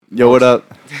Yo, what up?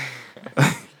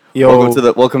 Yo,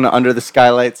 Welcome to Under the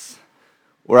Skylights.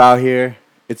 We're out here.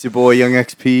 It's your boy Young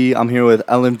XP. I'm here with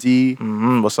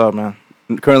LMD. What's up, man?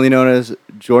 Currently known as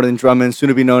Jordan Drummond, soon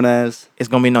to be known as It's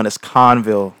gonna be known as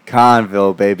Conville,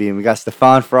 baby. And we got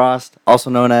Stephon Frost, also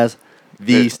known as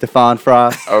the Stephon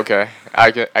Frost. Okay,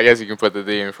 I guess you can put the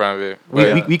D in front of it.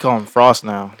 But We call him Frost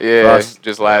now. yeah, Frost.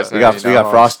 just last We name.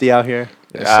 got Frosty out here.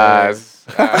 We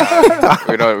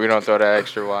don't throw that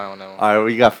extra Y on that one. All right,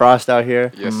 we got Frost out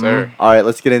here. Yes, sir. All right,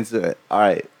 let's get into it. All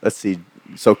right, let's see.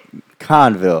 So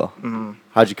Conville,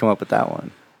 how'd you come up with that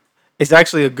one? It's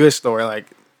actually a good story. Like,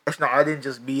 no, I didn't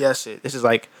just BS it. This is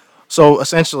like, so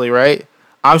essentially, right?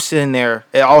 I'm sitting there.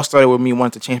 It all started with me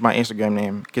wanting to change my Instagram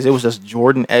name because it was just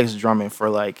Jordan X Drummond for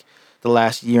like the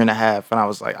last year and a half, and I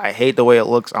was like, I hate the way it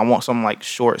looks. I want something like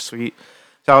short, sweet.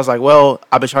 So I was like, well,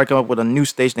 I've been trying to come up with a new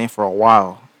stage name for a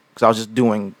while because I was just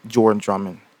doing Jordan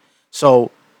Drummond.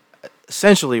 So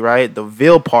essentially, right, the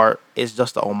Ville part is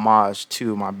just a homage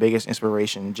to my biggest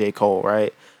inspiration, J. Cole,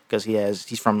 right? Because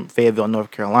he's from Fayetteville,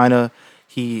 North Carolina.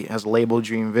 He has a label,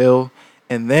 Dreamville.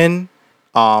 And then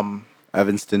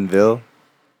Evanstonville.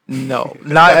 No,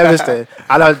 not Evanston.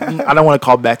 I don't want to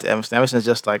call back to Evanston. Evanston's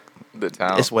just like The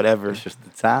town. it's whatever. It's just the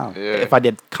town. Yeah. If I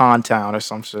did Con Town or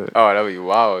some shit. Oh, that'd be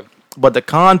wild. But the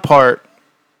con part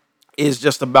is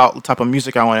just about the type of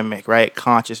music I want to make, right?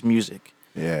 Conscious music.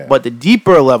 Yeah. But the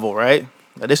deeper level, right?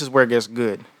 Now this is where it gets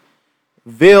good.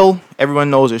 Ville, everyone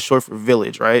knows is short for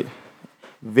village, right?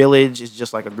 Village is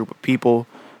just like a group of people.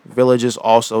 Village is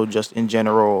also just in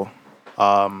general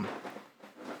a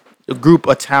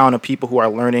town of people who are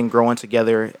learning, growing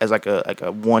together as like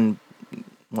a one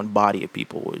body of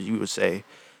people, as you would say.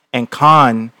 And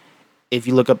con, if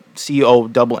you look up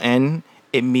CONN,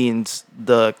 it means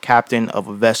the captain of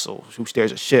a vessel who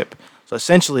steers a ship. So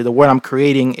essentially, the word I'm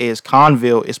creating is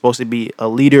Conville is supposed to be a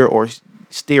leader or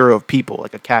steerer of people,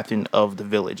 like a captain of the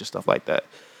village and stuff like that.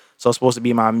 So it's supposed to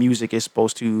be my music is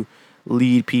supposed to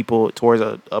lead people towards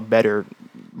a better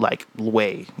like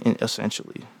way,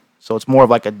 essentially. So it's more of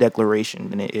like a declaration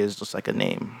than it is just like a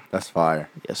name. That's fire.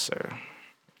 Yes, sir.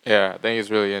 Yeah, I think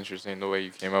it's really interesting the way you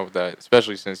came up with that,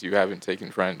 especially since you haven't taken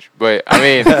French. But I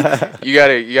mean, you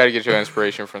gotta get your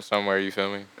inspiration from somewhere. You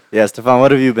feel me? Yeah, Stephon,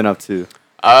 what have you been up to?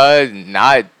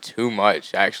 Not too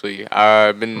much actually.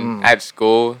 I've been at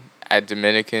school at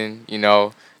Dominican.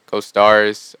 Go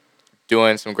Stars,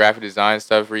 doing some graphic design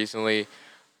stuff recently.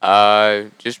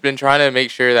 Just been trying to make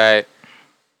sure that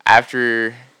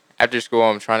after school,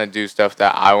 I'm trying to do stuff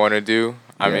that I want to do.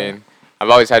 I mean, I've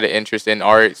always had an interest in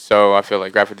art, so I feel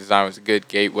like graphic design was a good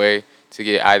gateway to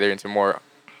get either into more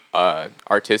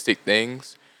artistic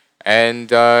things.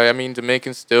 And, I mean,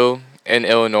 Dominican's still in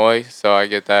Illinois, so I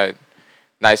get that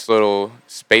nice little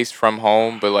space from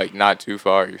home, but, like, not too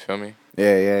far, you feel me?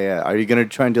 Yeah. Are you going to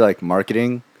try and do, like,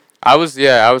 marketing? I was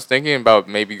thinking about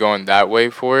maybe going that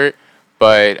way for it,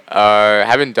 but I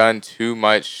haven't done too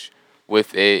much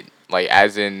with it, like,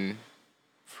 as in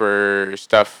for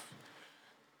stuff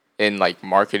in like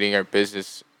marketing or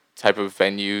business type of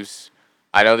venues.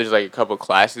 I know there's like a couple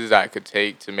classes that I could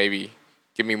take to maybe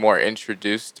get me more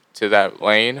introduced to that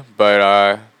lane,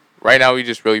 but right now we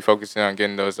just really focusing on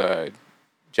getting those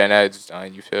gen eds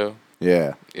done, you feel?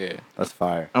 Yeah. Yeah. That's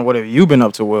fire. And what have you been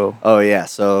up to, Will? Oh, yeah.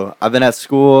 So I've been at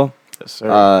school. Yes,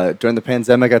 sir. During the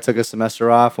pandemic, I took a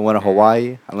semester off and went to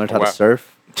Hawaii. I learned how to Wow.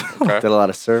 surf. Okay. Did a lot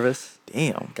of service.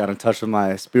 Damn. Got in touch with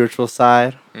my spiritual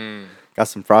side. Got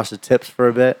some frosted tips for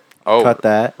a bit. Oh. Cut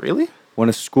that. Really?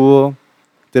 Went to school.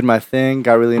 Did my thing.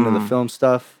 Got really into the film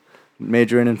stuff.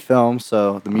 Majoring in film.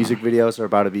 So the music videos are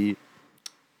about to be...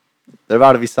 They're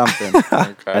about to be something.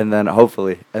 Okay. And then,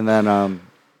 hopefully. And then, I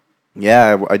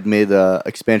made the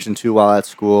expansion 2 while at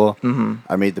school.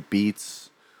 I made the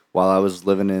beats while I was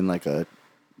living in, like, a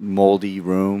moldy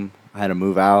room. I had to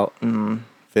move out.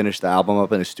 Finished the album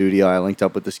up in the studio. I linked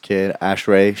up with this kid, Ash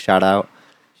Ray, shout out.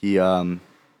 He was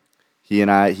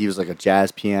like a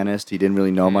jazz pianist. He didn't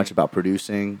really know much about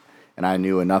producing, and I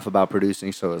knew enough about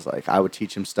producing, so it was like I would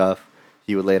teach him stuff.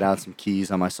 He would lay down some keys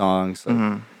on my songs.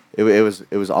 Like, it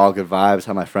was all good vibes.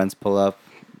 Had my friends pull up.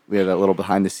 We had that little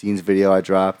behind the scenes video I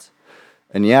dropped.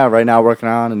 And yeah, right now working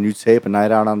on a new tape, A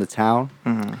Night Out on the Town.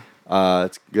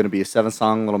 It's gonna be a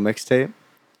 7-song little mixtape,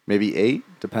 maybe 8,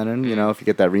 depending, if you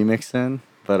get that remix in.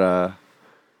 But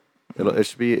it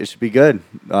should be good.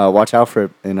 Watch out for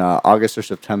it in August or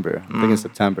September. I'm thinking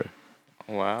September.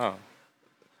 Wow.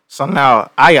 So now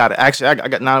I got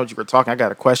now that you were talking, I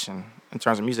got a question in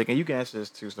terms of music, and you can answer this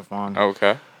too, Stephon.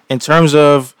 Okay. In terms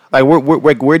of like,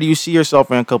 where do you see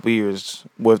yourself in a couple of years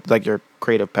with like your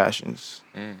creative passions?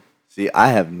 See, I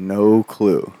have no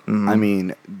clue. I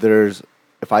mean, there's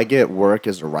if I get work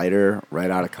as a writer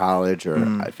right out of college, or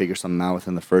I figure something out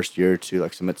within the first year or two,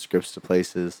 like submit scripts to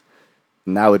places,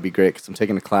 then that would be great because I'm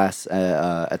taking a class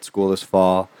at school this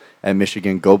fall at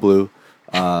Michigan Go Blue,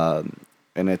 and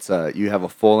it's you have a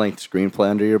full length screenplay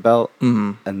under your belt,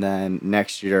 and then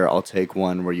next year I'll take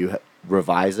one where you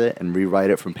revise it and rewrite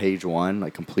it from page one,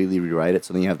 like completely rewrite it.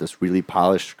 So then you have this really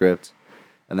polished script,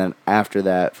 and then after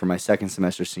that, for my second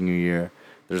semester senior year,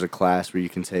 there's a class where you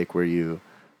can take where you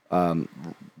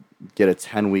get a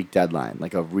 10-week deadline,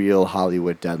 like a real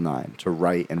Hollywood deadline, to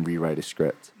write and rewrite a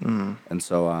script. And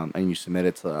so, and you submit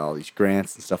it to all these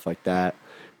grants and stuff like that.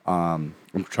 I'm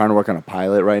trying to work on a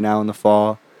pilot right now in the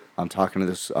fall. I'm talking to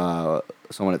this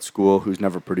someone at school who's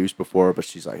never produced before, but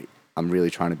she's like, I'm really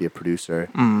trying to be a producer.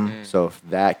 So if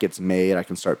that gets made, I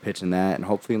can start pitching that, and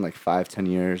hopefully in like 5-10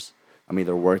 years, I'm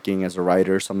either working as a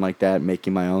writer or something like that,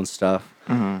 making my own stuff.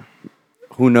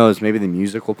 Who knows? Maybe the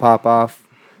music will pop off.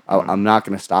 I'm not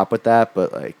going to stop with that,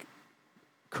 but like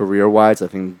career-wise, I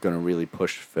think I'm going to really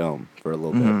push film for a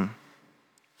little bit.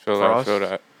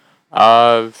 Feel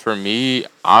that. For me,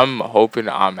 I'm hoping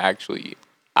I'm actually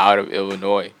out of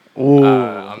Illinois.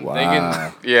 I'm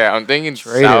thinking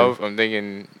south. I'm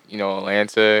thinking,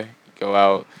 Atlanta. Go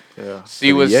out. Yeah.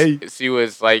 See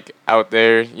what's like out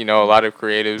there. A lot of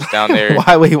creatives down there.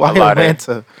 Why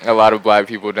Atlanta? A lot of black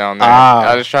people down there.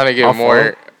 I was trying to get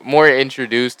more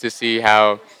introduced to see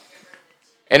how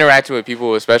interacting with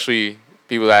people, especially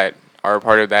people that are a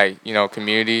part of that,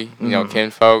 community,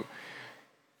 kinfolk,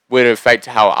 would affect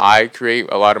how I create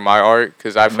a lot of my art.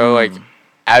 Because I feel like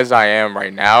as I am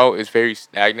right now, it's very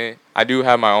stagnant. I do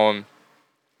have my own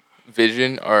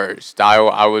vision or style,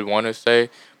 I would want to say,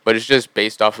 but it's just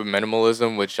based off of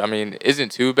minimalism, which, I mean,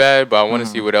 isn't too bad, but I want to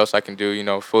see what else I can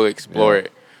do, fully explore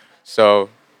it. So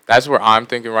that's where I'm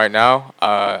thinking right now.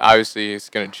 Obviously, it's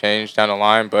going to change down the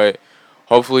line, but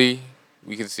hopefully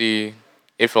we can see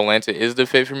if Atlanta is the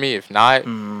fit for me. If not,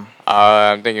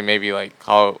 I'm thinking maybe like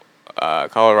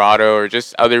Colorado or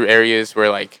just other areas where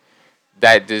like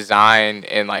that design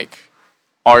and like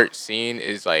art scene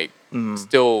is like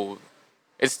still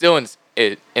in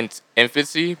its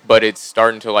infancy, but it's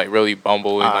starting to like really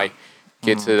bumble and like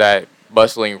get to that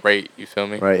bustling rate. You feel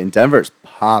me? Right, and Denver's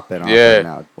popping off right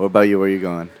now. What about you? Where are you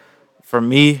going? For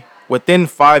me, within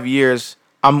 5 years,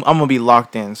 I'm gonna be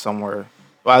locked in somewhere.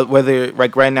 Whether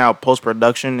like right now, post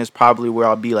production is probably where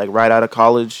I'll be, like right out of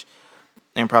college,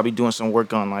 and probably doing some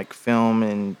work on like film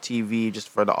and TV just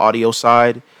for the audio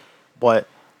side. But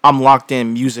I'm locked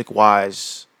in music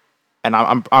wise, and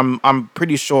I'm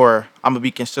pretty sure I'm gonna be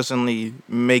consistently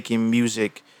making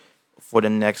music for the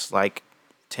next like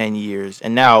 10 years.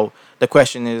 And now the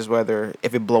question is whether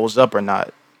if it blows up or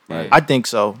not. Right. I think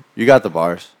so. You got the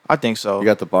bars. I think so. You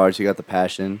got the bars. You got the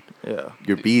passion. Yeah.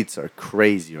 Your beats are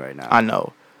crazy right now. I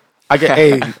know.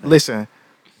 Hey, listen.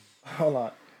 Hold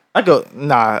on.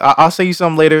 I'll say you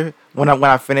something later when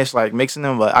I finish like mixing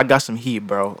them. But I got some heat,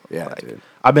 bro. Yeah, like, dude.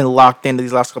 I've been locked in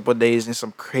these last couple of days and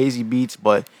some crazy beats.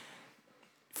 But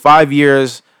 5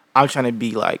 years, I'm trying to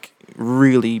be like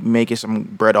really making some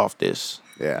bread off this.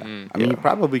 Yeah. I mean, you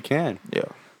probably can. Yeah.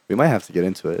 We might have to get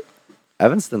into it.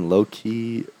 Evanston, low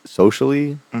key,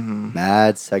 socially,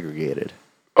 mad segregated.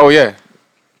 Oh yeah.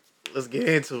 Let's get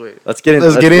into it. Let's get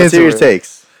into your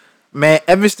takes. Man,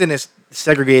 Evanston is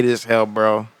segregated as hell,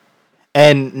 bro.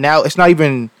 And now it's not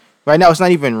even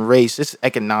race. It's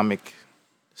economic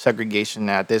segregation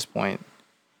at this point.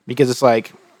 Because it's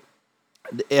like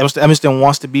Evanston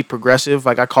wants to be progressive.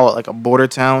 Like I call it like a border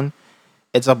town.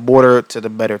 It's a border to the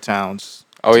better towns.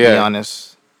 To be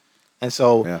honest. And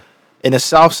so in the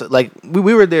South, like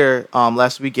we were there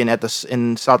last weekend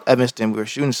in South Evanston. We were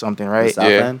shooting something, right? South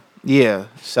End? Yeah,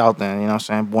 South End. You know what I'm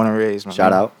saying? Born and raised.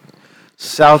 Shout out.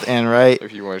 South End, right?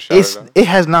 If you want to shout it out. It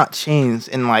has not changed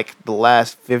in like the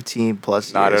last 15 plus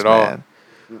years. Not at man.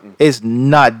 All. It's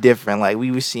not different. Like we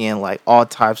were seeing like all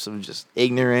types of just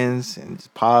ignorance and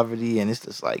just poverty, and it's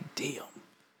just like damn.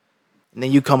 And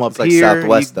then you come up it's like here,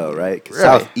 Southwest though, right? 'Cause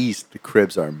Southeast, the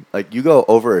cribs are like you go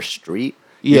over a street.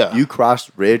 Yeah, you cross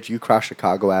Ridge, you cross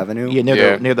Chicago Avenue. Yeah,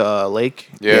 near the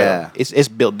lake. Yeah, it's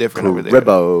built different over there.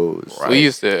 Ribos. Right. We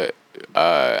used to.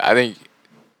 I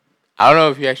don't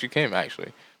know if he actually came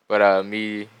but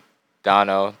me,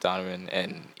 Donovan,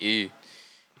 and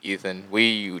Ethan,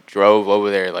 we drove over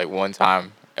there like one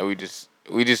time, and we just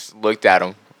looked at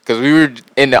them because we were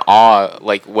in the awe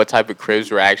like what type of cribs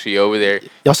were actually over there.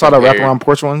 Y'all saw the wraparound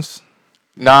porch ones?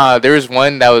 Nah, there was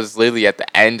one that was literally at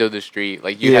the end of the street.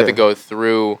 Like you had to go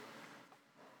through,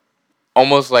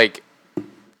 almost like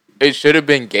it should have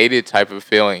been gated type of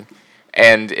feeling,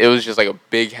 and it was just like a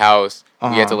big house. You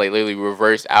had to like literally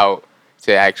reverse out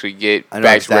to actually get I know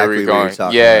back exactly to where we're what you're going.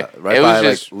 talking Yeah, about. Right it by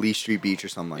was just like Lee Street Beach or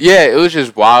something like yeah, it was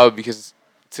just wild because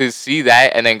to see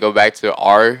that and then go back to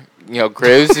our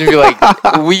cribs and be like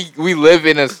we live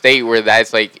in a state where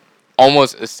that's like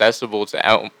almost accessible to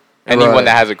anyone Right.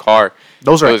 that has a car.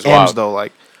 Those It are was M's wild. though.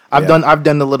 Like Yeah. I've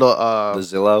done the little the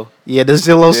Zillow. the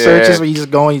Zillow Yeah. searches where you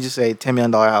just go and you just say $10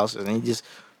 million houses and you just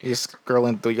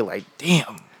scrolling through. You're like,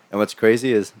 damn. And what's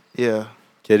crazy is Yeah.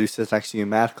 kid who sits next to you in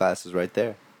math class is right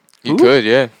there. You Who? could,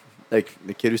 yeah. Like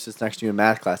the kid who sits next to you in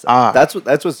math class. Ah. That's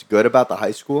what's good about the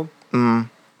high school Mm.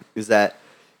 is that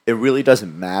it really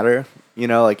doesn't matter,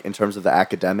 like in terms of the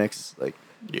academics. Like,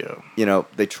 Yeah.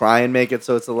 they try and make it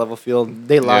so it's a level field,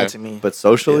 They lied Yeah. to me. but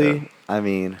socially, I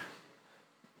mean,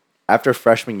 after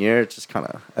freshman year, it just kind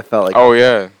of I felt like Oh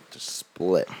yeah. just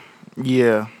split.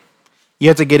 Yeah. You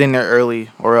have to get in there early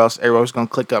or else everyone's gonna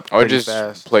click up Or pretty just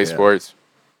fast. play Yeah. sports.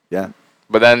 Yeah.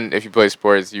 But then if you play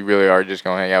sports, you really are just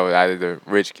going to hang out with either the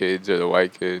rich kids or the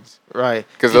white kids. Right.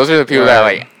 Because those are the people that are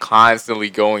Right. like constantly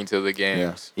going to the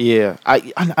games. Yeah.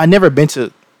 I never been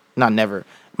to not never.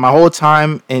 My whole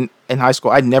time in high school,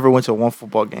 I never went to one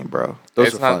football game, bro. Those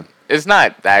It's are not, fun. It's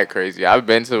not that crazy. I've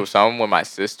been to some when my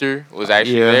sister was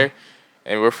actually Yeah. there,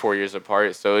 and we're 4 years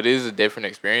apart, so it is a different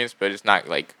experience, but it's not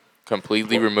like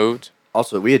completely removed.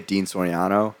 Also, we had Dean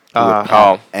Soriano who Ah. would pay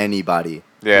Oh. anybody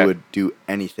Yeah. who would do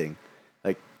anything.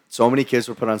 Like, so many kids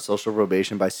were put on social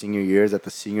probation by senior year that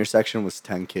the senior section was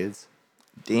 10 kids.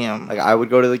 Damn. Like, I would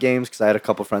go to the games because I had a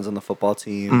couple friends on the football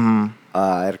team. Mhm.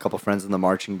 I had a couple friends in the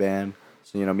marching band.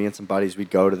 So, me and some buddies, we'd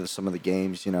go to some of the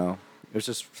games, It was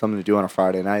just something to do on a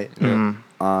Friday night. Mhm.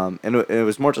 And it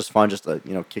was more just fun just to,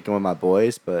 kicking with my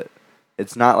boys. But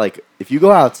it's not like, if you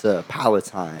go out to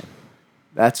Palatine,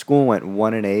 that school went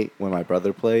 1-8 when my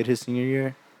brother played his senior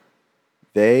year.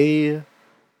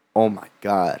 Oh my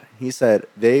God. He said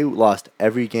they lost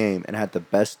every game and had the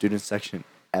best student section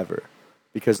ever.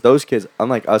 Because those kids,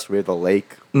 unlike us, we have the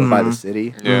lake, we're by the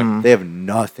city. Yeah. Mhm. They have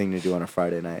nothing to do on a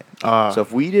Friday night. So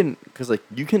if we didn't, because like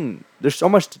there's so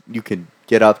much you can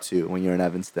get up to when you're in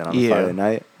Evanston on a Yeah. Friday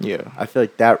night. Yeah. I feel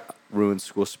like that ruins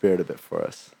school spirit a bit for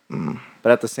us.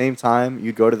 But at the same time,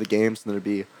 you'd go to the games and there'd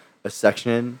be a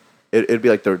section. It'd be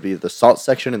like there would be the salt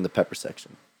section and the pepper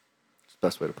section. It's the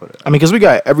best way to put it. I mean, because we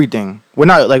got everything. We're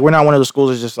not one of the schools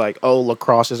that's just like, oh,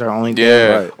 lacrosse is our only game.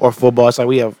 Yeah. Right. Or football. It's like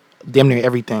we have damn near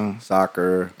everything.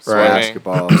 Soccer, Swimming.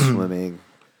 basketball, swimming.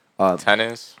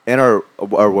 Tennis. And our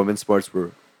women's sports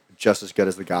were just as good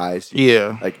as the guys.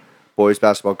 Yeah. Like boys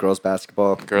basketball, girls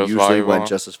basketball Girls usually volleyball. went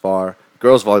just as far.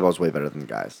 Girls volleyball is way better than the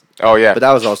guys. Oh, yeah. But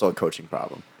that was also a coaching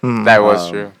problem. That was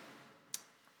true.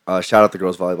 Shout out the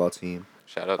girls volleyball team.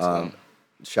 Shout out to them.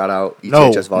 Shout out No,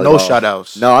 EHS volleyball. no shout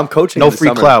outs. No, I'm coaching. No in the free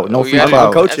summer. clout. No Oh, free yeah. I'm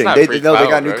clout. coaching. That's not They free they clout,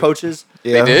 got new bro. coaches.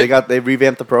 Yeah. They did? They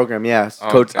revamped the program. Yeah, Oh,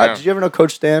 coach. damn. Did you ever know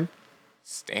Coach Stan?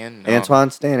 Stan, no.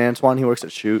 Antoine. He works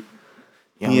at Shoot.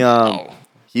 He Oh.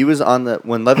 he was on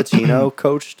when Levatino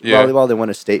coached Yeah. volleyball. They won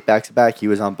a state back to back. He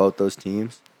was on both those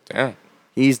teams. Damn.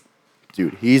 He's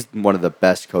one of the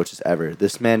best coaches ever.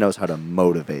 This man knows how to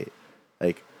motivate.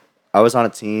 Like, I was on a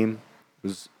team. It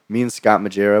was me and Scott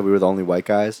Majera. We were the only white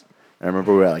guys. And I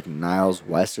remember we were at like Niles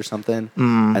West or something,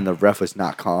 and the ref was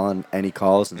not calling any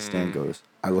calls. And Stan goes,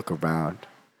 "I look around.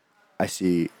 I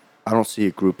don't see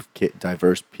a group of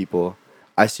diverse people.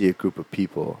 I see a group of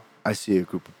people. I see a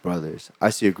group of brothers. I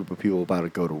see a group of people about to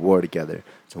go to war together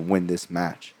to win this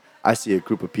match. I see a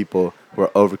group of people who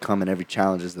are overcoming every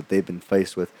challenges that they've been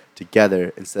faced with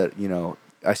together.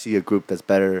 I see a group that's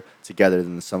better together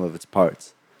than the sum of its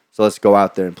parts. So let's go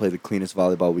out there and play the cleanest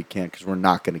volleyball we can because we're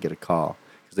not going to get a call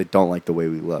because they don't like the way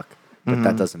we look. But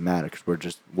that doesn't matter because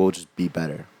we'll just be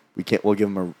better. We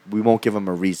won't give them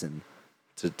a reason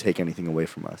to take anything away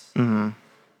from us.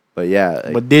 But yeah,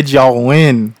 But did y'all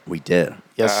win? we did.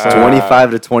 Yes, sir.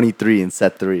 25-23 in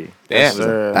set 3. Damn. It was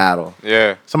a battle.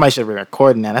 Yeah. Somebody should be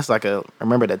recording that. That's like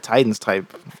remember the Titans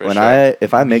type. For When sure.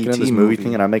 if I make it in this BET movie movie.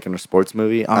 thing and I'm making a sports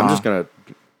movie, I'm just gonna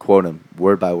quote him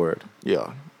word by word.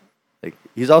 Yeah. Like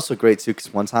he's also great too,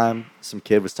 because one time some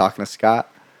kid was talking to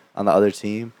Scott on the other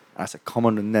team, and I said, "Come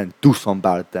on and then do something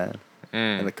about it then."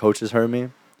 And the coaches heard me,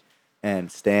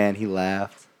 and Stan he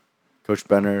laughed. Coach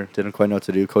Brenner didn't quite know what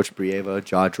to do. Coach Brieva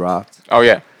jaw dropped. Oh,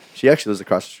 yeah. She actually lives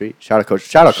across the street. Shout out Coach.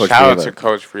 Shout out Coach Shout out Brieva. to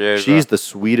Coach Frieza. She's the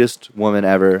sweetest woman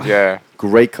ever. Yeah.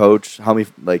 Great coach.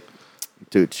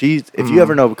 Dude, if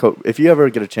you ever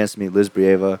get a chance to meet Liz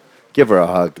Brieva, give her a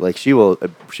hug. Like she will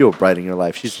brighten your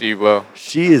life. She will.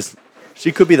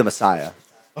 She could be the Messiah.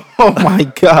 Oh my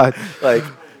God. Like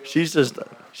she's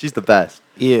the best.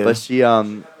 Yeah. But she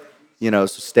so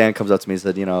Stan comes up to me and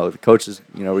said, the coach is,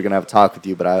 we're gonna have a talk with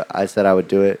you, but I said I would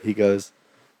do it. He goes,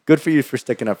 good for you for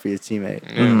sticking up for your teammate.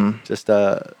 Mm. Just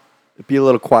be a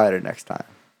little quieter next time.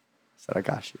 Said I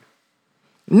got you.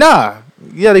 Nah,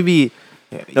 you gotta be.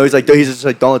 No, he's just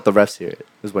like, don't let the refs hear it.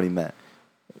 Is what he meant.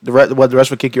 The rest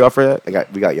would kick you off for that.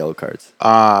 We got yellow cards.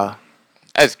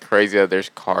 That's crazy that there's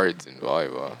cards in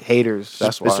volleyball. Haters.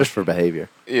 That's why. It's just for behavior.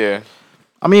 Yeah.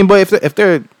 I mean, but if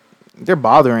they're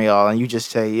bothering y'all and you just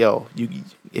say, yo,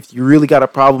 if you really got a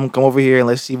problem, come over here and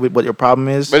let's see what your problem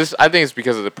is. But I think it's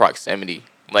because of the proximity.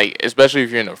 Like, especially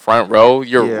if you're in the front row,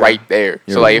 you're right there.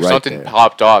 You're so, like, if right something there.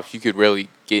 popped off, you could really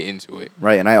get into it.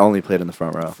 Right, and I only played in the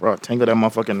front row. Bro, tangle that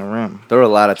motherfucker in the rim. There were a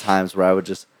lot of times where I would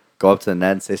just go up to the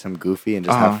net and say something goofy and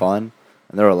just have fun.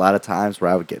 And there were a lot of times where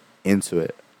I would get into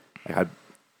it. Like,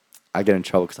 I'd get in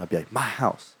trouble because I'd be like, my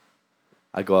house.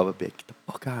 I'd go up and be like, get the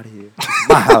fuck out of here. This is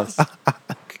my house.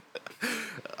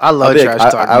 I love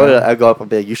trash talk. I'd go up and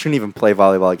be like, you shouldn't even play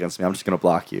volleyball against me. I'm just going to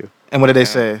block you. And what did they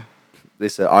say? They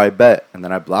said, all right, bet. And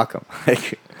then I block them.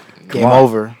 Like, Game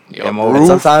over. Game over. And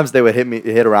sometimes they would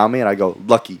hit around me, and I go,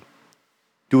 lucky.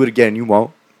 Do it again. You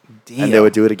won't. Damn. And they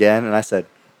would do it again. And I said,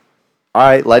 all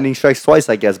right, lightning strikes twice,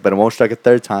 I guess, but it won't strike a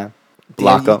third time.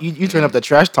 Block them. You turn up the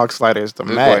trash talk sliders to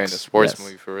This max. boy in a sports Yes.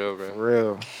 movie for real, bro. For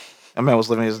real. That man was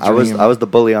living his dream. I was the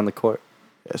bully on the court.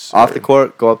 Yes, sir. Off the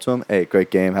court, go up to him. Hey,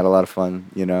 great game. Had a lot of fun.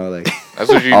 You know, like That's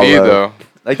what you need, though.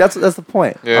 like that's the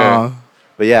point. Yeah.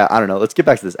 But yeah, I don't know. Let's get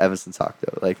back to this Evanston talk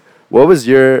though. Like, what was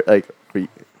your like?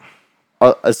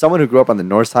 As someone who grew up on the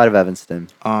north side of Evanston,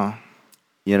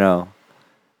 you know,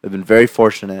 I've been very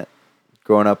fortunate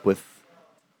growing up with,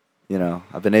 you know,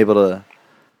 I've been able to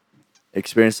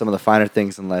experience some of the finer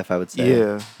things in life. I would say.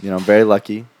 Yeah. You know, I'm very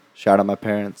lucky. Shout out my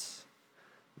parents.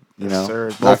 You Yes, know,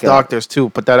 sir. Both doctors too.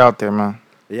 Put that out there, man.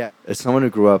 Yeah, as someone who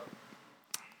grew up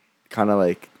kind of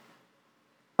like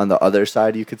on the other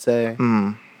side, you could say,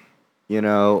 you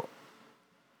know,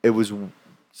 it was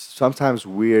sometimes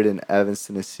weird in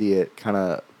Evanston to see it kind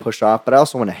of push off. But I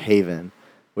also went to Haven,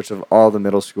 which of all the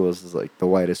middle schools is like the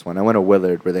whitest one. I went to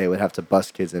Willard where they would have to bus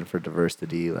kids in for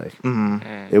diversity. Like,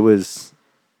 it was,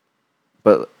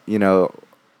 but, you know,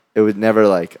 it would never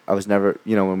like, I was never,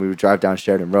 you know, when we would drive down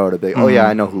Sheridan Road, I'd be like, oh yeah,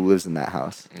 I know who lives in that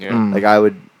house. Yeah. Like I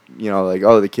would, you know, like,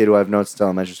 oh, the kid who I've known since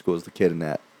elementary school is the kid in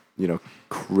that, you know,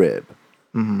 crib.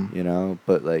 You know,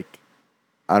 but like,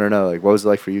 I don't know, like, what was it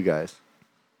like for you guys?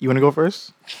 You want to go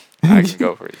first? I can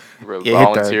go for it. You really Yeah, hit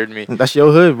that. volunteered me. That's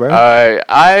your hood, bro.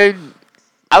 I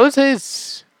would say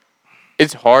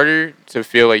it's harder to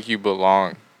feel like you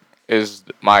belong, is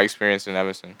my experience in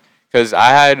Evanston. Because I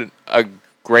had a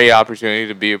great opportunity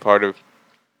to be a part of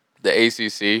the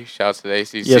ACC. Shout out to the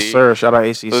ACC. Yes, sir. Shout out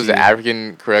ACC. It was the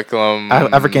African curriculum.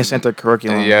 African Center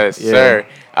curriculum. Yes, sir.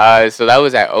 So that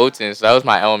was at Oaton. So that was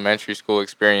my elementary school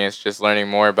experience, just learning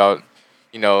more about,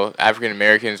 you know, African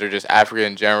Americans or just Africa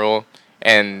in general.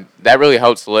 And that really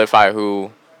helped solidify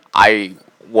who I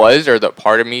was, or the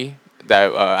part of me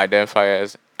that identify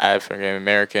as African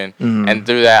American. And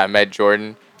through that, I met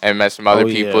Jordan and met some other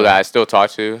people that I still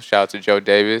talk to. Shout out to Joe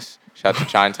Davis. Shout out to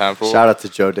Chine Temple. Shout out to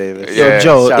Joe Davis. Yo, Yeah.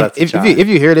 Joe, if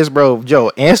you hear this, bro,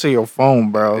 Joe, answer your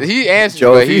phone, bro. He answered.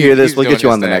 Joe, but if you hear this, he's we'll doing get you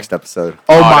his on the thing. next episode.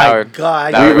 Oh, that my would-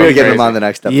 God. that would We're be getting him crazy. on the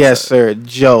next episode. Yes, sir.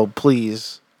 Joe,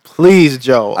 please. Please,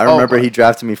 Joe. I remember he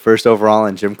drafted me first overall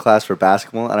in gym class for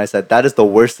basketball, and I said, that is the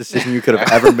worst decision you could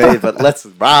have ever made, but let's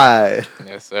ride.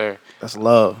 Yes, sir. That's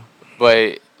love.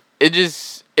 But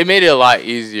it made it a lot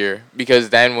easier, because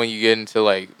then when you get into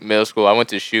like middle school, I went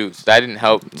to shoot, so that didn't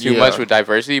help too much with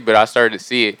diversity, but I started to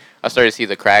see it. I started to see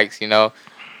the cracks, you know,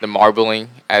 the marbling,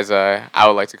 as I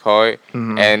would like to call it.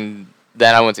 And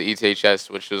then I went to ETHS,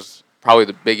 which was probably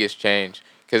the biggest change,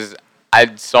 because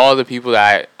I saw the people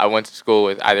that I went to school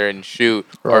with either in shoot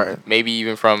or maybe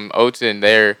even from Oaton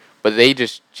there, but they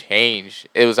just changed.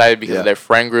 It was either because of their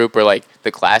friend group or like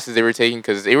the classes they were taking,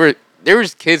 because there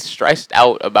was kids stressed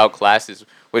out about classes,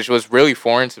 which was really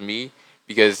foreign to me,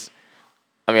 because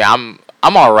I mean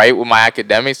I'm all right with my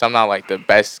academics. I'm not like the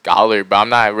best scholar, but I'm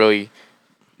not really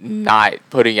not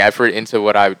putting effort into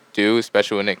what I do,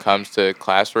 especially when it comes to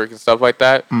classwork and stuff like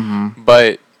that.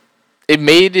 But it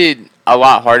made it a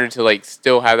lot harder to like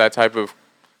still have that type of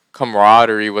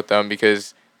camaraderie with them,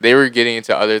 because they were getting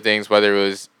into other things, whether it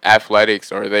was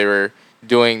athletics or they were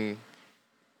doing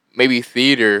maybe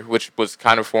theater, which was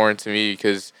kind of foreign to me,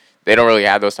 because they don't really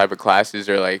have those type of classes,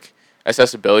 or like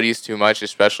accessibility is too much,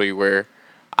 especially where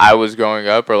I was growing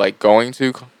up or like going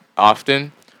to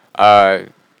often.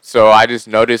 So I just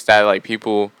noticed that like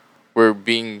people were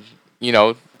being, you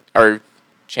know, are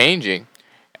changing,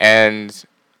 and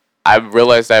I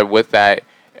realized that with that,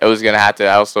 it was gonna have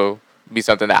to also be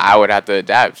something that I would have to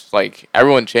adapt. Like,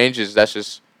 everyone changes, that's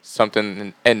just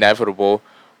something inevitable.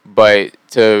 But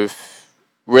to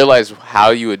realize how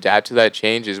you adapt to that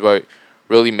change is what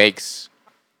really makes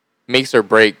or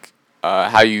break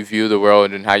how you view the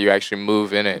world and how you actually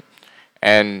move in it.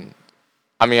 And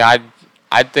I mean,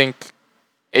 I think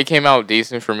it came out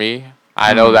decent for me.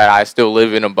 I know that I still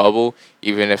live in a bubble,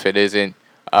 even if it isn't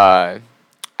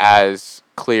as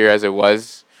clear as it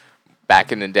was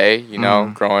back in the day. You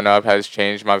know, growing up has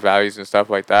changed my values and stuff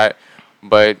like that.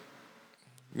 But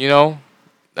you know,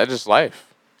 that's just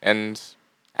life. And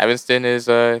Evanston is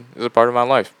a part of my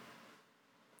life.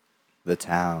 The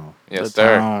town. Yes, the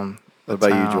sir. town. What about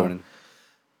you, Jordan?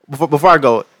 Before I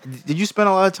go, did you spend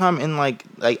a lot of time in like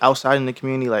outside in the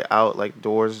community, like out like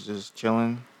doors, just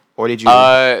chilling, or did you?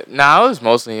 I was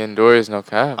mostly indoors, no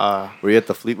cap. Were you at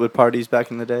the Fleetwood parties back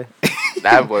in the day?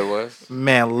 That boy was.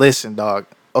 Man, listen, dog.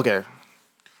 Okay,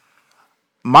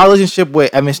 my relationship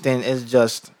with Evanston is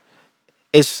just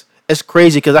it's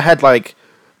crazy because I had like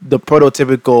the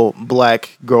prototypical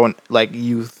black growing like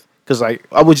youth because like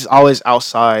I was just always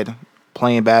outside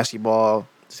playing basketball,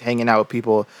 just hanging out with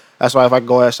people. That's why if I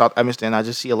go at South Evanston, I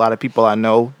just see a lot of people I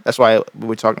know. That's why we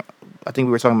were talking. I think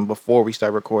we were talking before we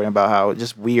started recording about how it's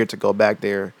just weird to go back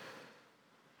there.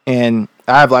 And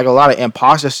I have like a lot of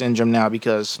imposter syndrome now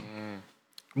because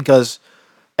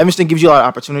Evanston gives you a lot of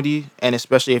opportunity, and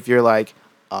especially if you're like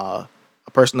a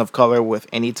person of color with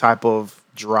any type of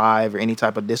drive or any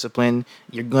type of discipline,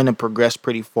 you're gonna progress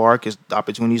pretty far because the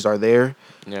opportunities are there.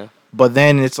 Yeah. But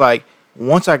then it's like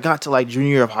once I got to like junior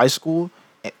year of high school,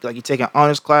 like you're taking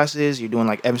honors classes, you're doing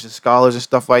like Evanston Scholars and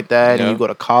stuff like that, and you go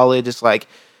to college. It's like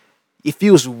it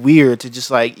feels weird to just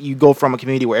like you go from a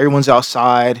community where everyone's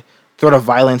outside, threat of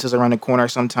violence is around the corner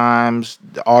sometimes,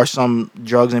 there are some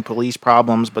drugs and police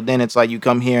problems, but then it's like you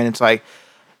come here and it's like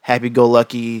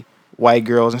happy-go-lucky white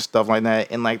girls and stuff like that,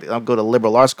 and like I'll go to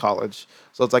liberal arts college,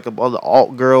 so it's like all the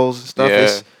alt girls and stuff.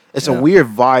 Yeah. It's a weird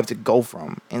vibe to go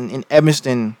from. And in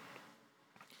Evanston,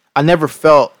 I never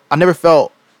felt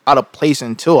out of place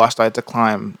until I started to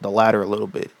climb the ladder a little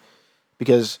bit,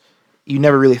 because you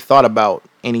never really thought about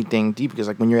anything deep. Because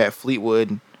like when you're at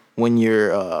Fleetwood, when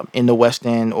you're in the West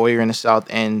End or you're in the South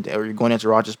End or you're going into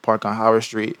Rogers Park on Howard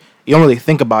Street, you don't really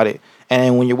think about it. And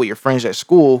then when you're with your friends at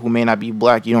school who may not be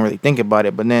black, you don't really think about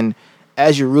it. But then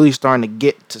as you're really starting to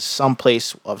get to some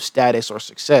place of status or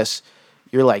success,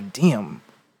 you're like, damn,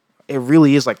 it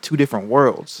really is like two different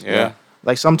worlds. Yeah.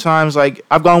 Like sometimes, like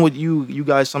I've gone with you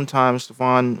guys sometimes,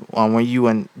 Stephon, when you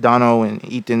and Dono and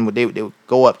Ethan they would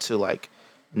go up to like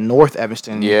North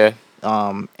Evanston,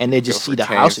 and they just see the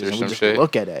houses and we just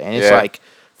look at it, and it's like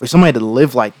for somebody to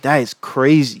live like that is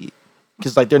crazy,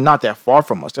 because like they're not that far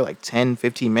from us. They're like 10,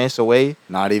 15 minutes away.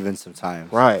 Not even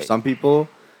sometimes. Right. Some people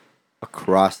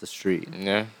across the street.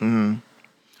 Yeah. Mm-hmm.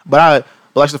 But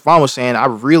like Stephon was saying,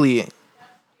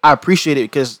 I appreciate it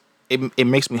because it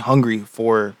makes me hungry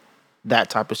for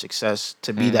that type of success,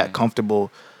 to be that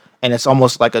comfortable, and it's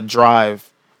almost like a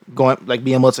drive going, like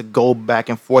being able to go back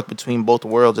and forth between both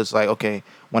worlds. It's like, okay,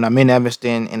 when I'm in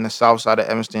Evanston, in the south side of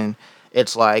Evanston,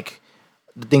 it's like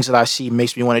the things that I see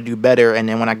makes me want to do better, and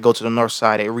then when I go to the north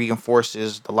side, it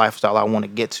reinforces the lifestyle I want to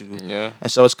get to. Yeah.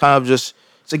 And so it's kind of just,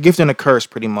 it's a gift and a curse,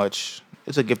 pretty much.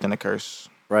 It's a gift and a curse.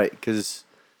 Right, because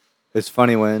it's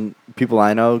funny when people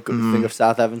I know think of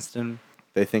South Evanston,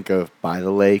 they think of by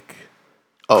the lake,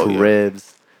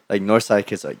 cribs. Yeah. Like Northside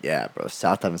kids are like, yeah, bro,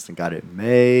 South Evanston got it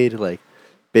made, like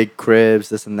big cribs,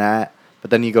 this and that.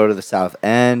 But then you go to the South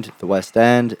End, the West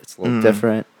End, it's a little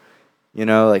different. You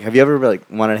know, like have you ever like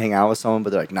wanted to hang out with someone, but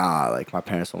they're like, nah, like my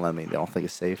parents won't let me. They don't think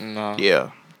it's safe. No.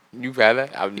 Yeah. You've had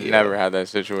that? I've never had that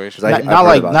situation.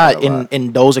 Not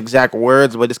in those exact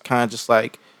words, but it's kind of just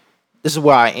like, this is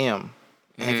where I am.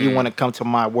 And if you want to come to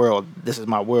my world, this is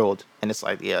my world. And it's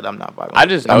like, yeah, I'm not vibing. I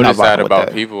just noticed that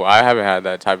about people. I haven't had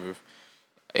that type of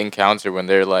encounter when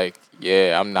they're like,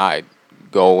 yeah, I'm not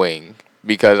going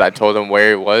because I told them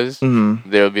where it was.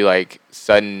 There'll be like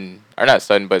not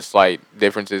sudden, but slight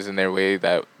differences in their way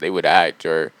that they would act,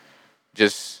 or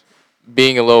just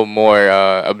being a little more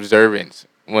observant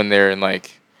when they're in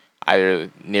like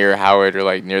either near Howard or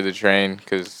like near the train,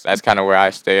 because that's kind of where I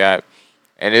stay at.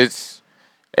 And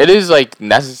it is like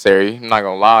necessary, I'm not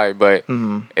gonna lie, but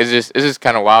it's just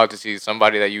kind of wild to see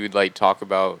somebody that you would like talk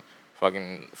about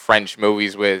fucking French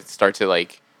movies with start to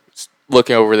like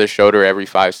looking over their shoulder every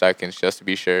 5 seconds just to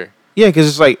be sure. Yeah, because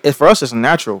it's like for us, it's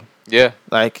natural. Yeah,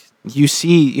 like you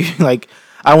see, like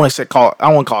I don't want to call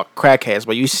it crackheads,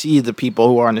 but you see the people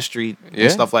who are on the street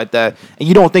and stuff like that, and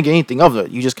you don't think anything of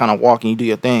it. You just kind of walk and you do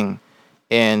your thing,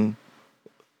 and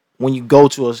when you go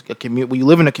to a community, when you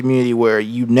live in a community where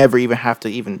you never even have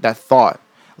to that thought,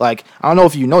 Like, I don't know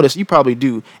if you notice, you probably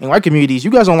do. In white communities,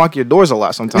 you guys don't lock your doors a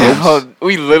lot sometimes.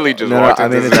 We literally just walked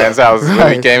into this man's house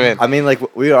when we came in. I mean,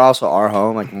 like, we are also our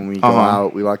home. Like, when we go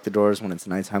out, we lock the doors. When it's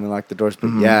nighttime, we lock the doors. But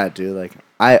yeah, dude, like,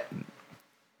 I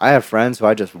have friends who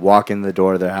I just walk in the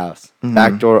door of their house.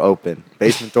 Back door open.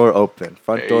 Basement door open.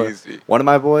 Front door. One of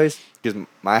my boys, because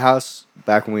my house,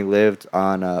 back when we lived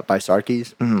on by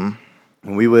Sarkey's, when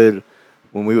we would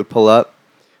pull up,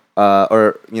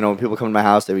 or, you know, when people come to my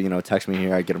house, they would, you know, text me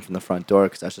here. I'd get them from the front door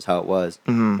because that's just how it was.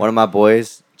 One of my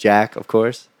boys, Jack, of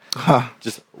course,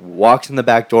 just walks in the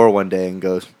back door one day and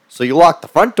goes, "So you lock the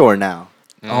front door now?"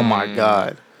 Oh, my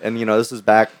God. And, you know, this was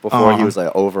back before he was, like,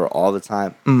 over all the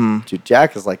time. Dude,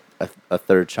 Jack is, like, a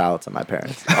third child to my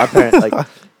parents. My parents, like,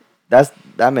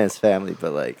 that man's family.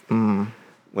 But, like,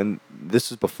 when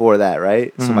this was before that,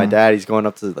 right? So my dad, he's going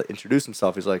up to, like, introduce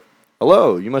himself. He's like,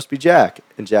 "Hello, you must be Jack."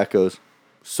 And Jack goes,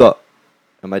 "Sup?"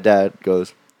 And my dad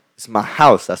goes, "It's my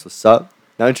house. That's what's up.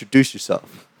 Now introduce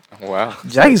yourself." Wow.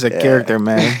 Jack is a character,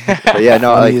 man. But yeah,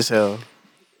 no, Funny like, as hell.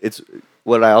 it's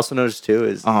what I also noticed too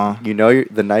is you know,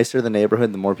 the nicer the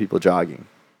neighborhood, the more people jogging.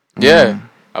 Yeah,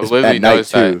 I literally at night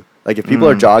noticed that. too. Like, if people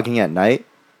are jogging at night,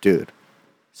 dude,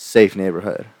 safe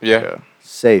neighborhood. Yeah.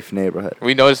 Safe neighborhood.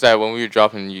 We noticed that when we were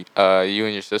dropping you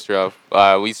and your sister off.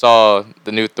 We saw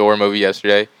the new Thor movie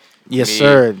yesterday. Yes,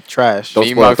 sir. Trash. Don't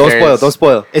Me, spoil. my Don't spoil. parents- Don't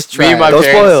spoil. It's Me trash. and my Don't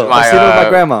parents, spoil. I've seen it with my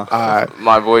grandma.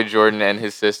 my boy Jordan and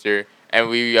his sister, and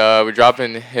we were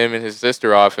dropping him and his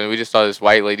sister off, and we just saw this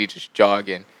white lady just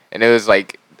jogging, and it was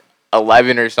like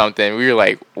 11 or something. We were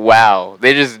like, wow,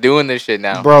 they're just doing this shit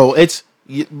now. Bro,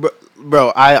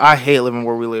 bro, I hate living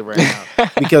where we live right now.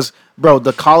 Because, bro,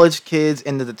 the college kids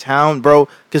into the town, bro,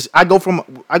 because I go from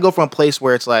a place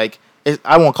where it's like,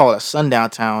 I won't call it a sundown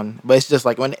town, but it's just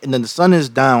like when the sun is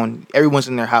down, everyone's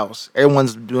in their house.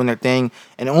 Everyone's doing their thing.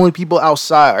 And the only people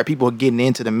outside are people getting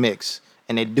into the mix.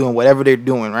 And they're doing whatever they're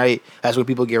doing, right? That's where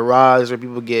people get robbed. That's where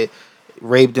people get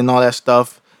raped and all that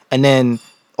stuff. And then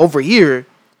over here,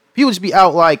 people just be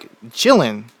out, like,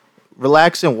 chilling,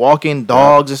 relaxing, walking,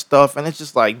 dogs and stuff. And it's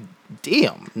just like,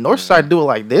 damn, Northside do it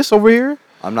like this over here?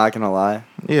 I'm not going to lie.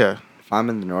 Yeah. If I'm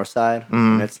in the north side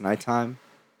and it's nighttime,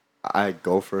 I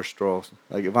go for a stroll.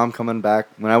 Like, if I'm coming back,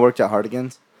 when I worked at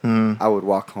Hardigan's, I would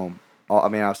walk home. I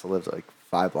mean, I also lived like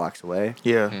 5 blocks away.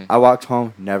 Yeah. I walked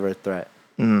home, never a threat.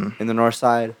 In the north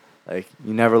side, like,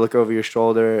 you never look over your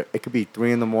shoulder. It could be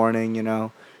 3 a.m, you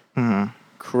know.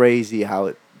 Crazy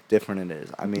how different it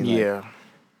is. I mean, like,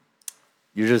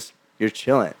 you're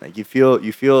chilling. Like, you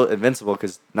feel invincible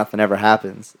because nothing ever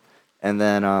happens. And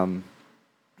then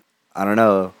I don't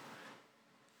know.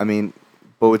 I mean,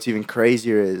 but what's even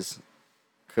crazier is,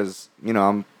 because, you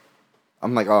know,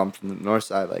 I'm like, oh, I'm from the north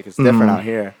side. Like, it's different out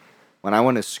here. When I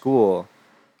went to school,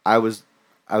 I was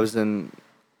in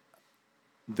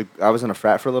a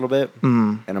frat for a little bit,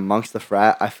 and amongst the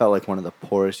frat, I felt like one of the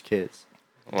poorest kids.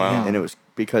 Wow. And it was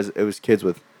because it was kids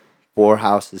with 4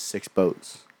 houses, 6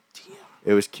 boats. Damn.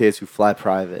 It was kids who fly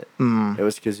private. It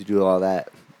was kids who do all that.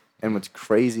 And what's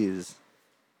crazy is,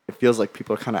 it feels like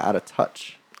people are kind of out of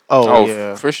touch. Oh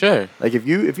yeah, for sure. Like, if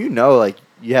you know, like,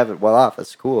 you have it well off,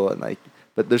 that's cool. And, like,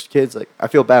 but there's kids, like, I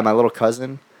feel bad. My little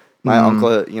cousin, my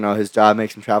uncle, you know, his job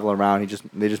makes him travel around.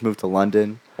 They just moved to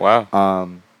London. Wow.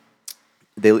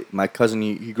 My cousin,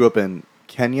 he grew up in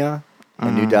Kenya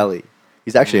and New Delhi.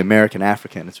 He's actually American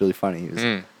African. It's really funny.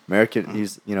 He's American.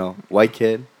 He's, you know, white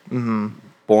kid,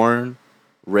 born,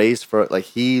 raised for, like,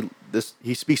 he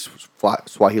speaks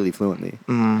Swahili fluently.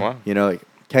 Wow. You know, like,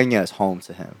 Kenya is home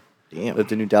to him. damn.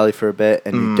 Lived in New Delhi for a bit,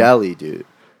 and New Delhi, dude,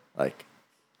 like,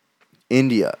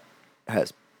 India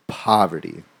has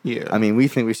poverty. Yeah. I mean, we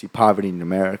think we see poverty in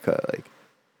America, like,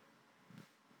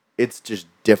 it's just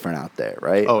different out there,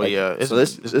 right? Oh, like, yeah. So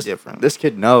It's this different. This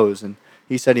kid knows, and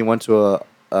he said he went to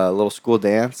a little school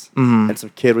dance, and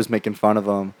some kid was making fun of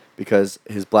him because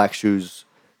his black shoes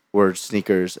were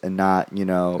sneakers and not, you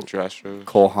know, Dress shoes.